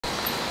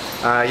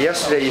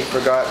Yesterday you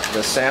forgot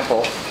the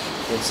sample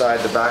inside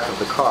the back of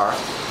the car,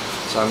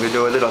 so I'm going to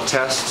do a little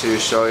test to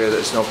show you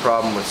there's no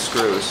problem with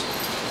screws.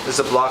 This is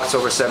a block that's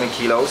over 7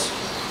 kilos,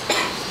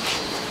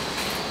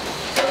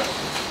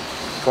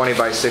 20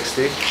 by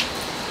 60.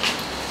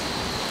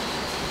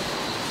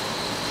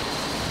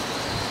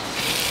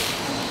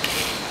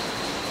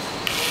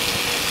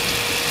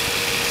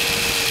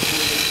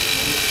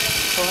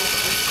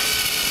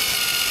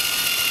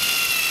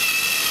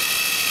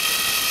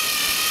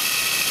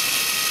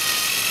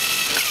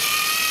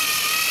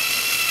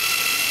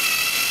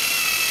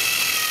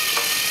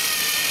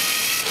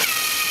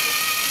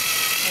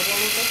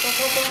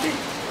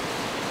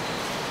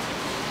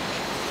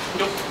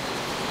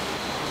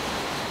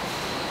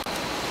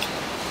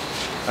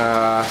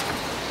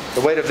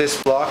 The weight of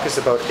this block is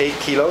about 8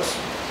 kilos.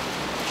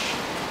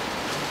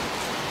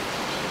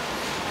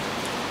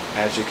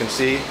 As you can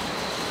see,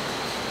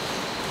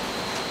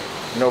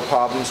 no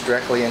problems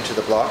directly into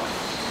the block.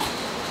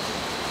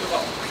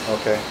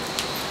 Okay,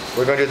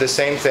 we're going to do the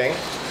same thing.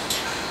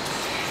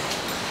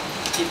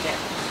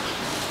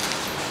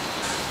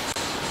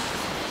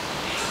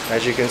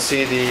 As you can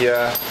see,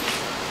 the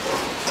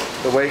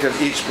weight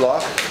of each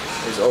block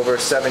is over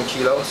 7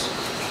 kilos.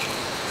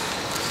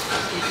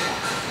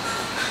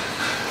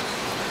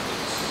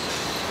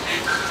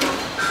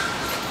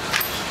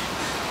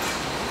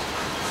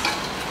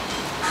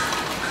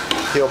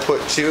 He'll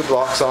put 2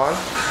 blocks on.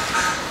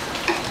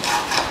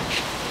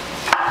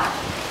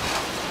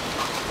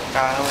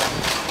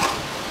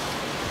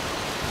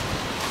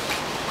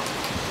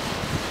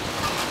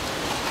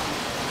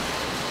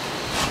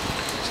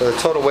 So the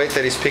total weight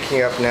that he's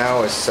picking up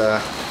now is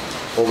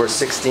over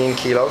 16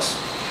 kilos.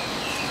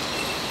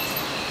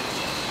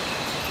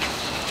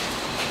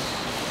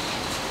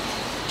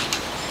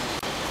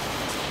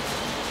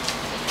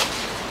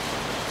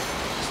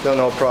 Still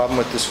no problem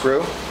with the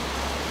screw.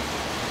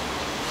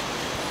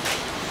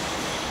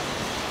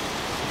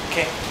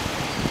 Okay.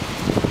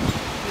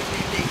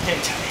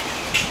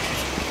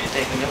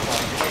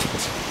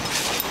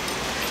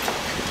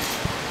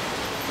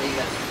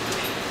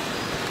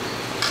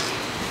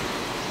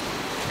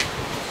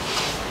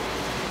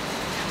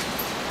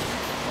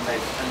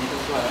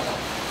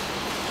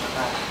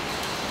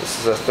 This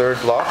is a third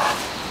block.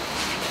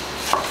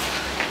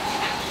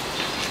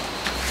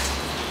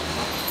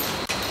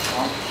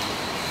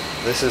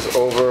 This is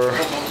over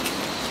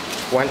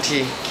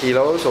 20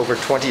 kilos, over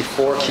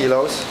 24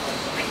 kilos.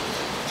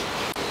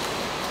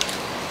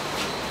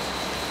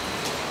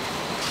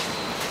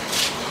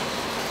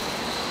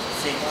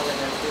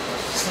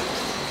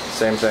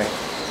 Same thing.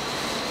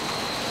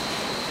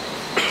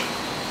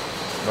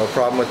 No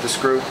problem with the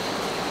screw.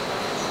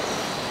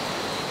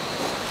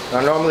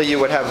 Now normally you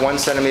would have 1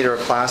 centimeter of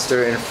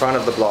plaster in front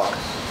of the block.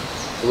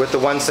 With the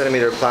 1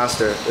 centimeter of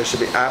plaster, there should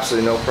be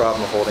absolutely no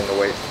problem holding the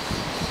weight.